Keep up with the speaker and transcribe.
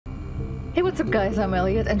Hey, what's up guys, I'm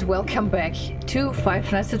Elliot and welcome back to Five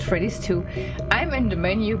Nights at Freddy's 2. I'm in the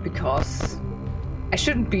menu because I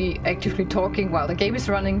shouldn't be actively talking while the game is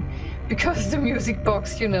running, because the music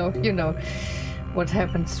box, you know what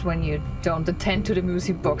happens when you don't attend to the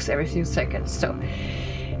music box every few seconds. So,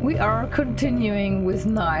 we are continuing with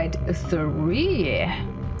night 3.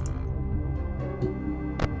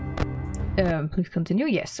 Please continue.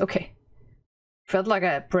 Yes, okay. Felt like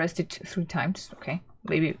I pressed it 3 times. Okay.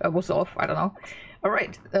 Maybe I was off, I don't know.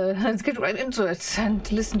 Alright, let's get right into it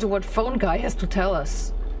and listen to what phone guy has to tell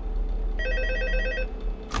us.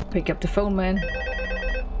 Pick up the phone, man.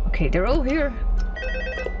 Okay, they're all here.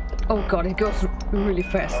 Oh god, it goes really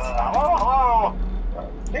fast. Hello?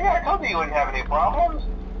 See, I told you wouldn't have any problems.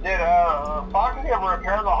 Did, Foxy ever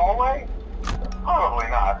appear in the hallway? Probably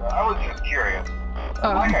not. I was just curious.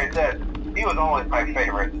 Like I said, he was always my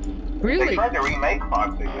favorite. Really? They tried to remake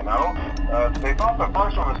Foxy, you know? They thought the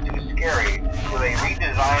first one was too scary, so they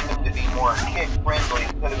redesigned him to be more kid-friendly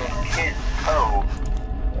instead of in Kids Cove.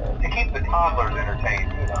 To keep the toddlers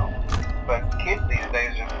entertained, you know? But kids these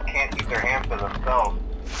days just can't keep their hands to themselves.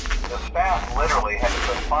 The staff literally had to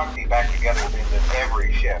put Foxy back together at the end of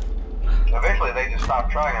every shift. Eventually they just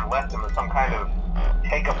stopped trying and left him as some kind of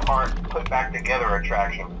take-apart, put-back-together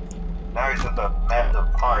attraction. Now he's just a mess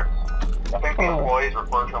of parts. I think the employees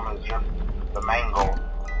refer to him as just the mangle.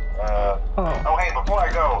 Oh, hey, before I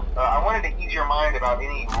go, I wanted to ease your mind about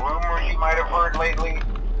any rumors you might have heard lately.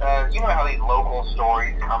 You know how these local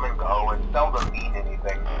stories come and go and seldom mean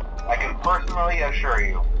anything. I can personally assure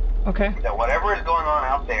you that whatever is going on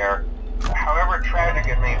out there, however tragic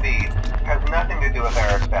it may be, has nothing to do with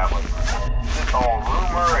our establishment. It's all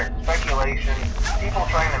rumor and speculation, people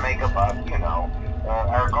trying to make a buck, you know.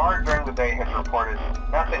 Our guard during the day has reported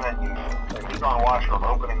nothing unusual, and he's on watch from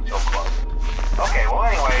opening till close. Okay, well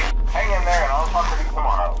anyway, hang in there and I'll talk to you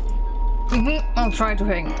tomorrow. I'll try to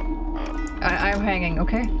hang. I'm hanging,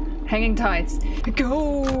 okay? Hanging tight.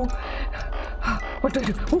 Go! What do I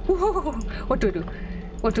do? What do I do?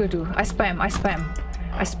 What do I do? I spam.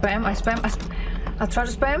 I'll try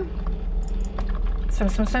to spam.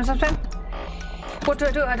 Spam. What do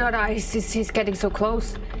I do? He's getting so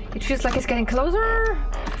close. It feels like it's getting closer.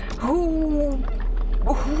 Ooh.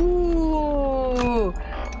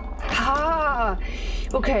 Ha.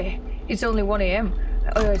 Okay. It's only 1 AM.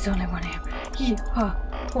 It's only 1 AM. Yeah.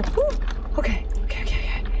 Okay.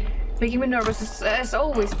 Making me nervous as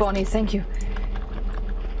always, Bonnie. Thank you.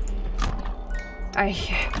 I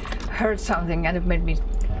heard something and it made me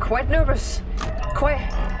quite nervous. Quite,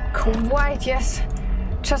 yes.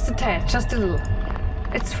 Just a tad, just a little.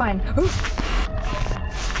 It's fine.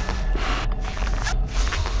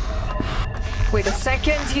 Wait a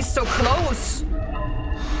second, he's so close.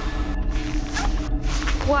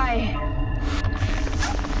 Why?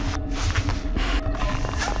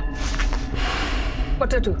 What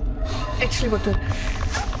do I do? Actually, what do I...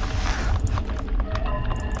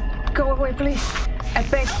 Go away, please. I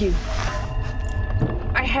beg you.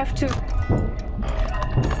 I have to...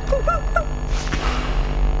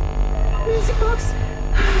 Music box.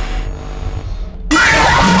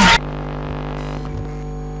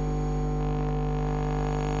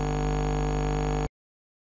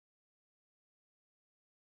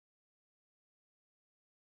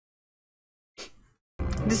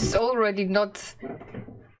 This is already not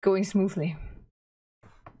going smoothly.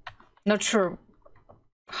 Not sure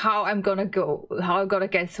how I'm gonna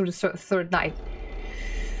get through the third night.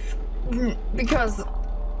 Because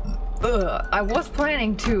I was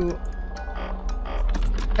planning to,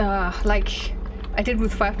 like I did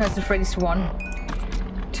with Five Nights at Freddy's 1,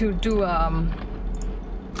 to do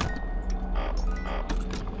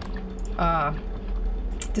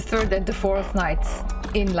the third and the fourth nights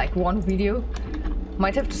in like one video.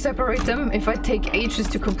 Might have to separate them if I take ages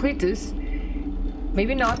to complete this.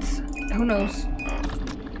 Maybe not. Who knows?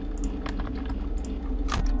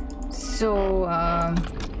 So,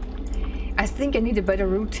 I think I need a better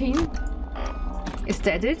routine. Is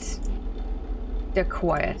that it? They're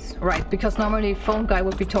quiet. Right, because normally phone guy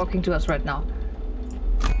would be talking to us right now.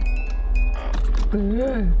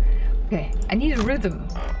 Okay, I need a rhythm.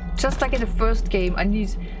 Just like in the first game, I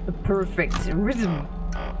need a perfect rhythm.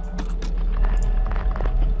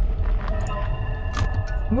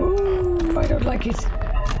 Ooh, I don't like it.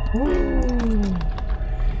 Ooh.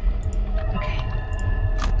 Okay.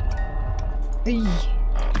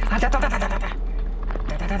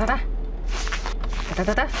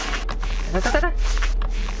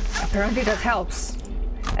 Apparently that helps.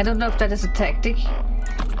 I don't know if that is a tactic,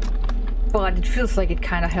 but it feels like it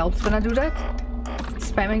kind of helps when I do that.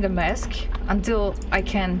 Spamming the mask until I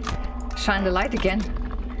can shine the light again.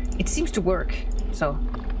 It seems to work, so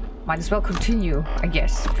might as well continue, I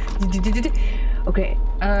guess. Okay,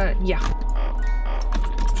 yeah.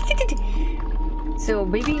 So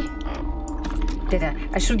maybe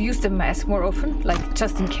I should use the mask more often, like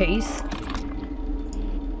just in case.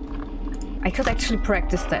 I could actually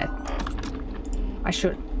practice that. I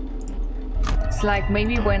should. It's like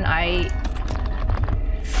maybe when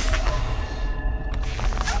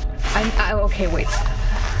okay, wait.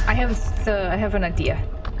 I have an idea.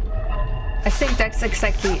 I think that's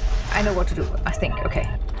exactly... I know what to do, I think. Okay.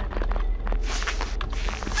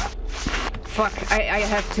 Fuck, I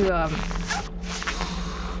have to,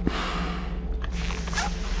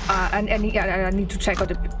 I need to check out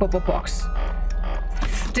the pop-up box.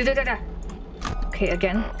 Okay,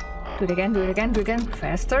 again. Do it again, do it again, do it again.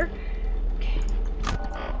 Faster. Okay.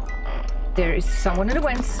 There is someone in the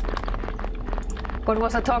vents. What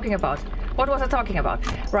was I talking about? What was I talking about?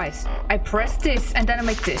 Right, I press this and then I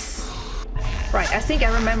make this. Right, I think I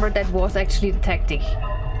remember that was actually the tactic.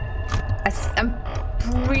 I'm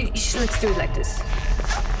pretty sure. Let's do it like this.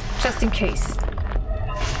 Just in case.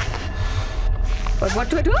 But what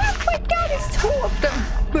do I do? Oh my god, it's 2 of them!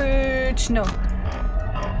 Bitch, no.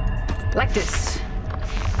 Like this.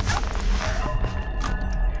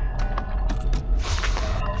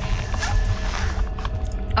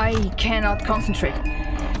 I cannot concentrate.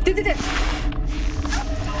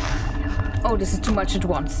 Oh, this is too much at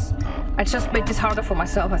once. I just made this harder for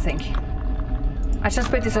myself, I think. I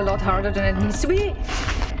just made this a lot harder than it needs to be.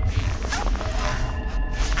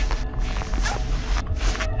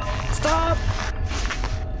 Stop!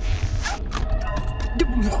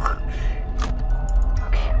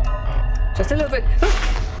 Okay. Just a little bit.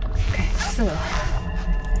 Okay, just a little.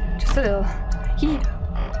 Just a little.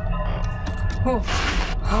 Oh.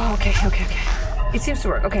 Oh, okay, okay, okay. It seems to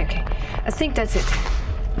work. Okay, okay. I think that's it.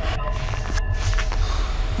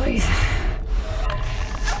 Please.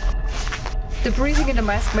 The breathing in the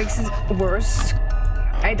mask makes it worse.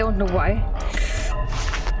 I don't know why.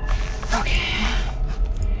 Okay.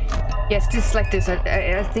 Yes, this is like this.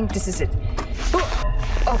 I think this is it. Oh,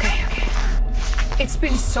 okay, okay. It's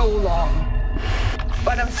been so long.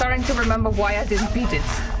 But I'm starting to remember why I didn't beat it.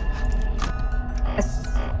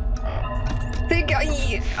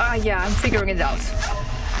 Yeah, I'm figuring it out.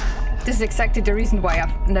 This is exactly the reason why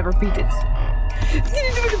I've never beat it.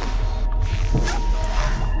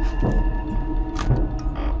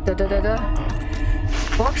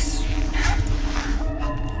 Box.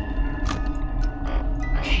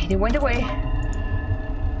 Okay, they went away.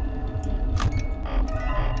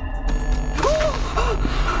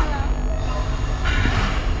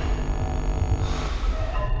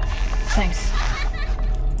 Thanks.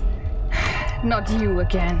 Not you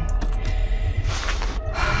again.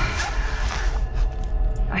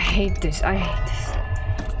 I hate this. I hate this.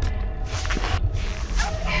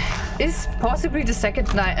 Is possibly the second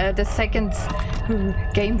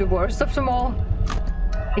game the worst of them all?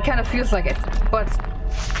 It kind of feels like it, but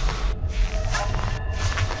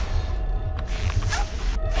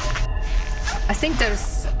I think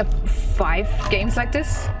there's 5 games like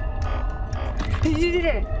this.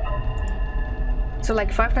 So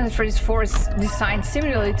like Five Nights at Freddy's 4 is designed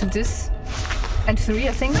similarly to this, and 3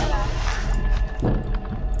 I think.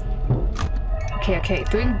 Okay, okay,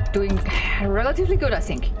 doing relatively good I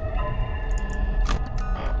think.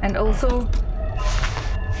 And also,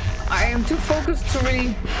 I am too focused to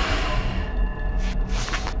really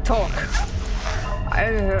talk.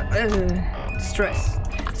 Stress.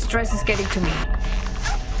 Stress is getting to me.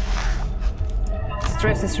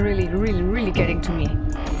 Stress is really getting to me.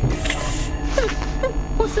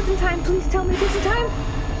 What's the time? Please tell me what's the time.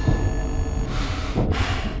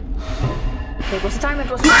 Okay, what's the time? It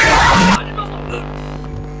was.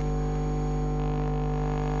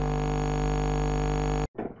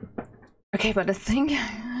 Okay, but I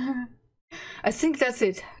think that's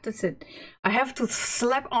it. That's it. I have to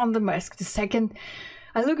slap on the mask the second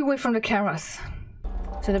I look away from the cameras.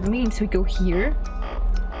 So that means we go here,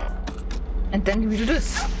 and then we do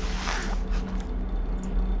this.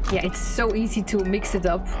 Yeah, it's so easy to mix it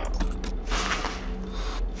up.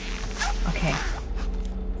 Okay.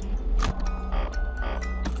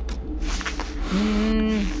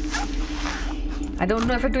 I don't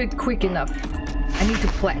know if I do it quick enough. I need to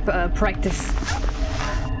practice.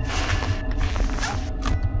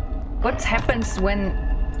 What happens when...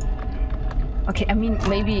 Okay, I mean,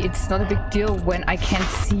 maybe it's not a big deal when I can't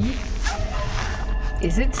see.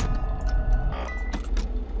 Is it?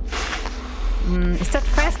 Is that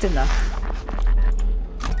fast enough?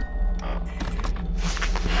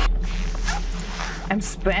 I'm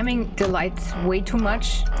spamming the lights way too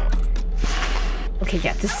much. Okay,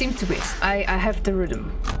 yeah, this seems to be it. I have the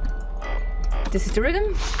rhythm. This is the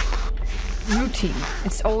rhythm. Routine.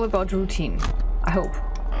 It's all about routine. I hope.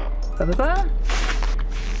 Ba -ba -ba.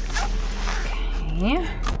 Okay.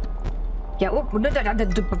 Yeah. Oh,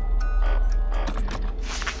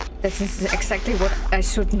 this is exactly what I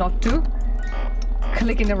should not do.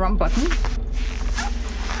 Clicking the wrong button.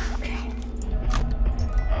 Okay.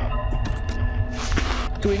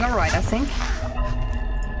 Doing all right, I think.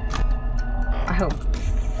 I hope.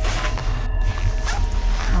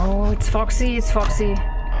 Oh, it's Foxy. It's Foxy.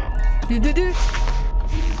 Do.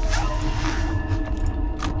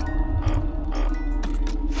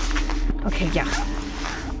 Okay, yeah.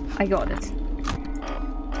 I got it.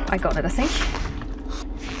 I got it, I think.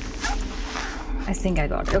 I think I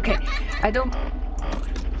got it. Okay. I don't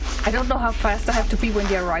know how fast I have to be when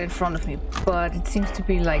they are right in front of me, but it seems to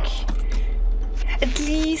be like at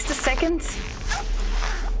least a second.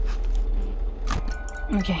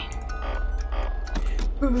 Okay.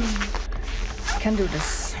 Can do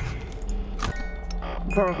this.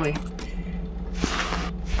 Probably.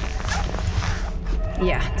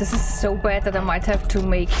 Yeah, this is so bad that I might have to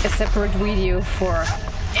make a separate video for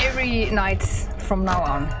every night from now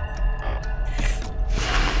on.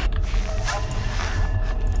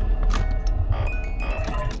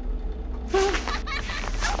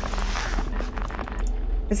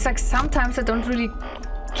 It's like sometimes I don't really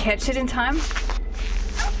catch it in time.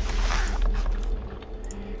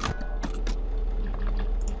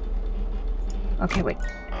 Okay, wait.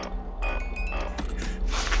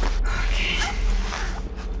 Okay.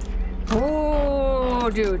 Oh,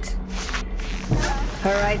 dude.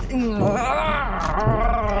 All right.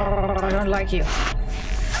 I don't like you.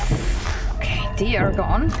 Okay, they are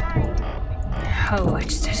gone. Oh,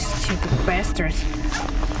 it's this stupid bastard.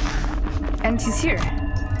 And he's here.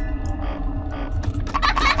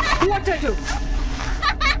 What do I do?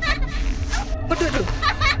 What do I do?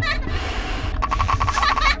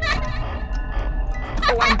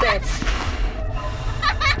 Oh, I'm dead.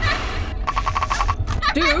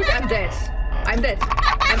 Dude, I'm dead. I'm dead.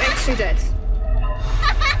 I'm actually dead.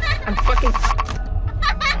 I'm fucking...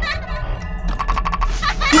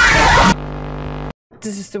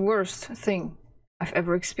 This is the worst thing I've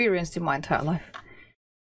ever experienced in my entire life.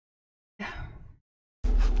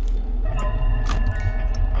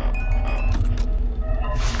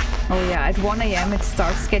 Oh yeah, at 1 AM it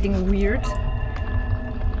starts getting weird.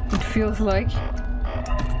 It feels like.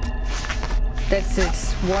 That's it,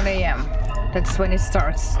 1 AM. That's when it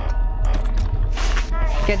starts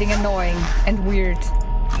getting annoying and weird.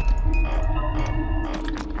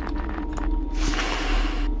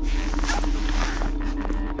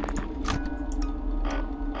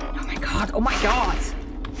 Oh my god, oh my god!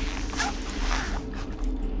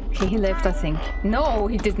 Okay, he left, I think. No,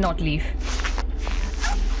 he did not leave.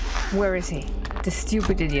 Where is he? The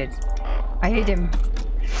stupid idiot. I hate him.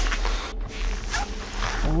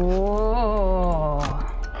 Oh.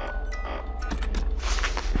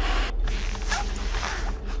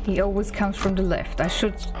 He always comes from the left. I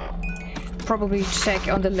should probably check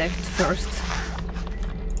on the left first.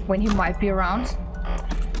 When he might be around.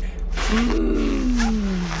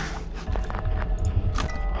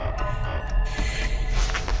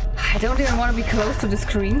 I don't even want to be close to the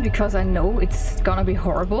screen because I know it's gonna be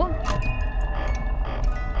horrible.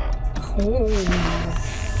 Oh,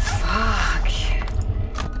 fuck.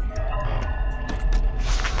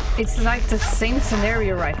 It's like the same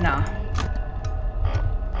scenario right now.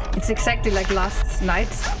 It's exactly like last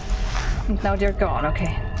night. And now they're gone,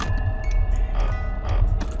 okay.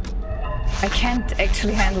 I can't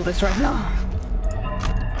actually handle this right now.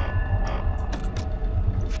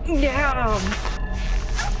 Yeah.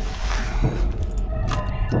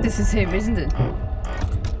 This is him, isn't it?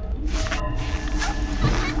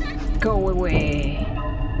 Go away.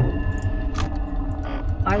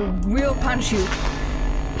 I will punch you.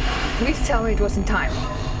 Please tell me it was in time.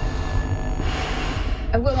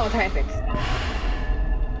 I will not have it.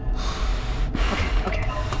 Okay, okay.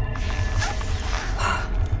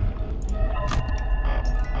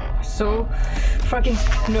 So fucking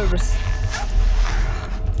nervous.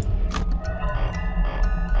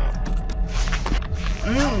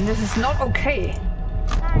 This is not okay.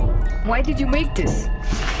 Why did you make this?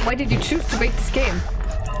 Why did you choose to make this game?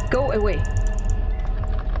 Go away.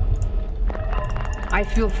 I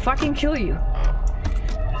will fucking kill you.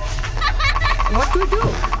 What do I do?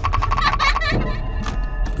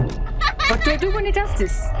 What do I do when he does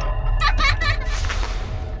this?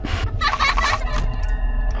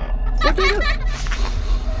 What do I do?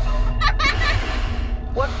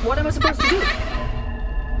 What am I supposed to do?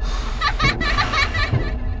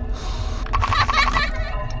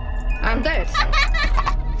 I'm dead.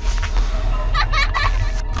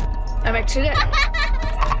 I'm actually dead.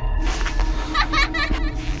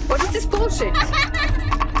 What is this bullshit?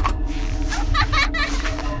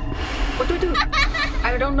 What do I do?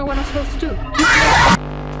 I don't know what I'm supposed to do.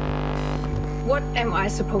 What am I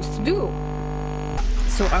supposed to do?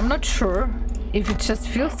 So I'm not sure if it just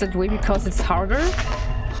feels that way because it's harder,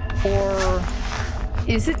 or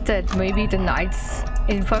is it that maybe the nights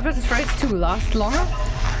in Five Nights at Freddy's 2 last longer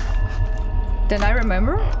than I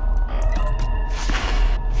remember?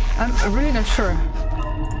 I'm really not sure.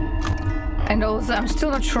 And also I'm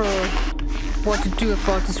still not sure what to do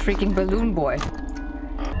about this freaking balloon boy.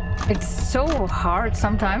 It's so hard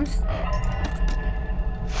sometimes.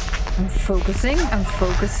 I'm focusing.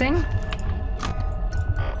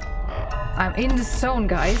 I'm in the zone,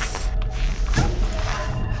 guys.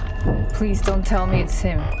 Please don't tell me it's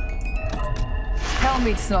him. Tell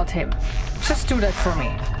me it's not him. Just do that for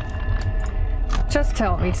me. Just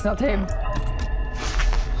tell me it's not him.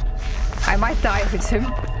 I might die if it's him.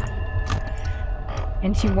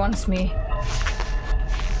 And he wants me.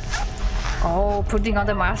 Oh, putting on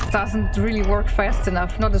the mask doesn't really work fast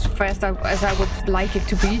enough. Not as fast as I would like it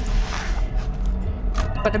to be.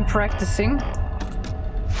 But I'm practicing.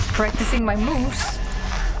 Practicing my moves,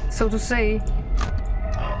 so to say.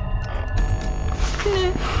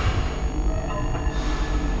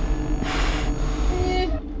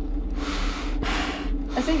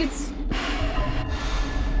 I think it's...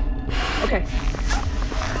 Okay.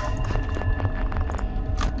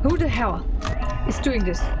 Who the hell is doing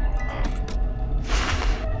this?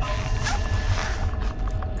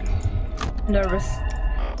 Nervous.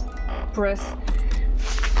 Press.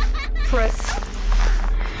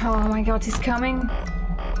 Oh my god, he's coming.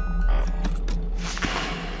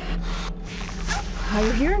 Are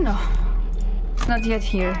you here? No. It's not yet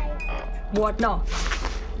here. What? No.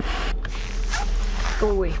 Go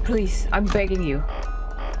away, please. I'm begging you.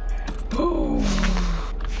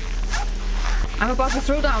 I'm about to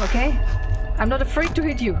throw down, okay? I'm not afraid to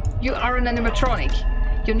hit you. You are an animatronic.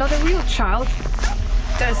 You're not a real child.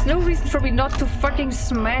 There's no reason for me not to fucking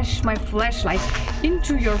smash my flashlight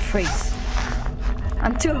into your face.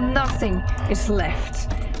 Until nothing is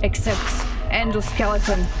left except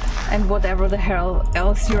endoskeleton and whatever the hell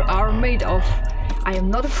else you are made of. I am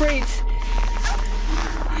not afraid.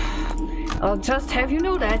 I'll just have you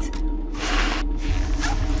know that.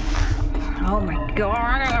 Oh my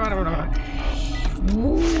god.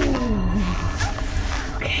 Ooh.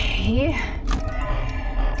 Okay.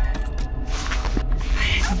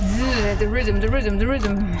 The rhythm.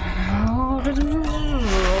 Oh,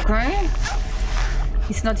 okay.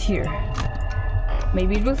 He's not here.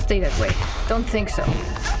 Maybe it will stay that way. Don't think so.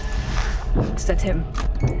 Is that him?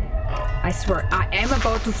 I swear, I am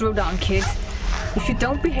about to throw down, kid. If you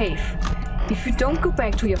don't behave, if you don't go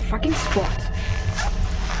back to your fucking spot.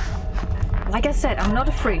 Like I said, I'm not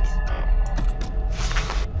afraid.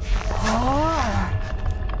 Oh,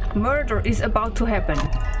 murder is about to happen.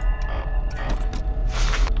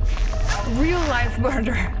 Real life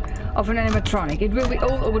murder of an animatronic. It will be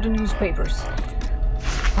all over the newspapers.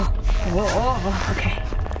 Oh, okay.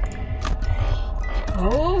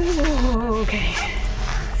 Oh, okay.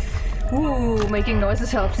 Ooh, making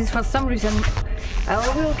noises helps. This for some reason. I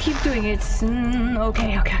will keep doing it.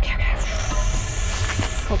 Okay.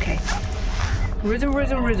 Okay. Rhythm.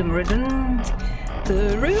 The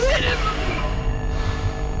rhythm.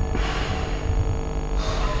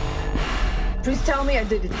 Please tell me I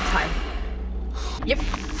did it in time. Yep.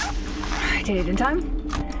 I did it in time.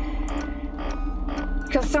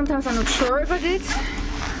 Because sometimes I'm not sure if I did.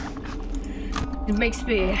 It makes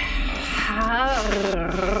me...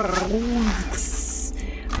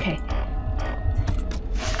 Okay.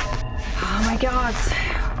 Oh my god.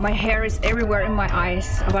 My hair is everywhere in my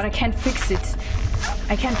eyes. But I can't fix it.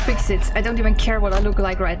 I don't even care what I look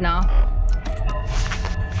like right now.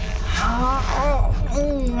 Oh,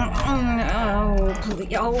 please.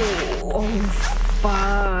 Oh,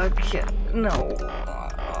 fuck. No.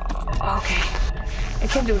 Okay. I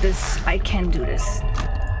can do this.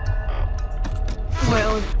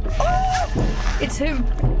 Well, it's him.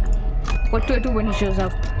 What do I do when he shows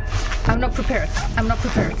up? I'm not prepared.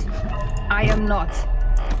 I am not.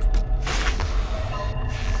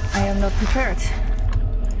 Prepared.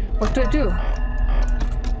 What do I do?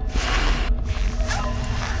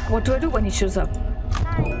 What do I do when he shows up?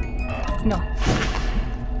 No.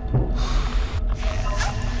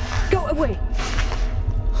 Go away.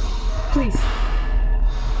 Please.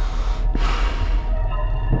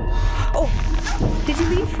 Oh, did he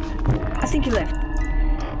leave? I think he left.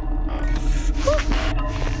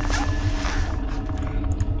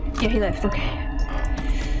 Yeah, he left, okay.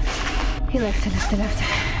 He left.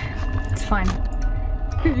 It's fine.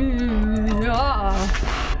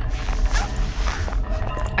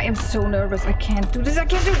 I am so nervous. I can't do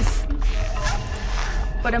this.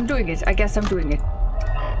 But I'm doing it. I guess I'm doing it.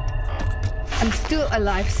 I'm still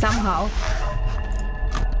alive somehow.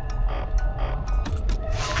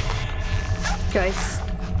 Guys,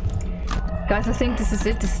 I think this is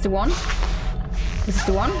it. This is the one. This is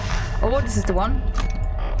the one. Oh, this is the one.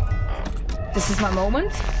 This is my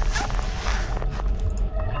moment.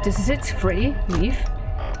 This is it. Freddy, leave.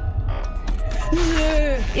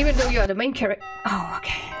 Even though you are the main character. Oh,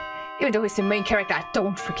 okay. Even though he's the main character, I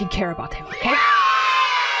don't freaking care about him, okay?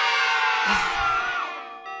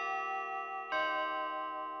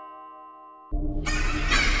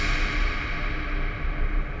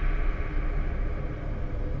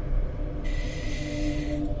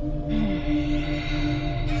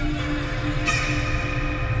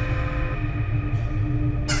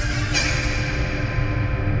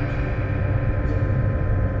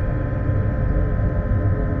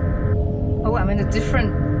 Oh, I'm in a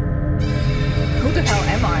different... Who the hell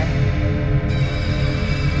am I?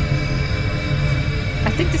 I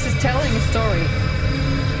think this is telling a story.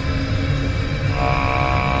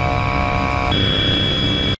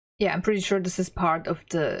 Yeah, I'm pretty sure this is part of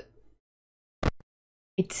the...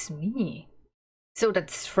 It's me. So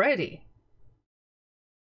that's Freddy.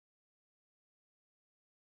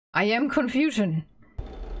 I am confusion.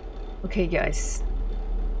 Okay, guys.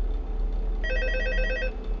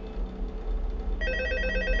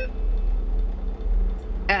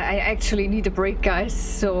 I actually need a break, guys,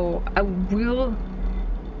 so I will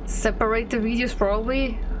separate the videos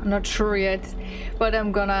probably. I'm not sure yet, but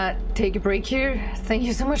I'm gonna take a break here. Thank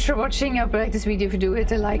you so much for watching. I hope you like this video. If you do, hit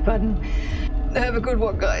the like button. Have a good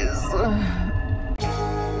one, guys.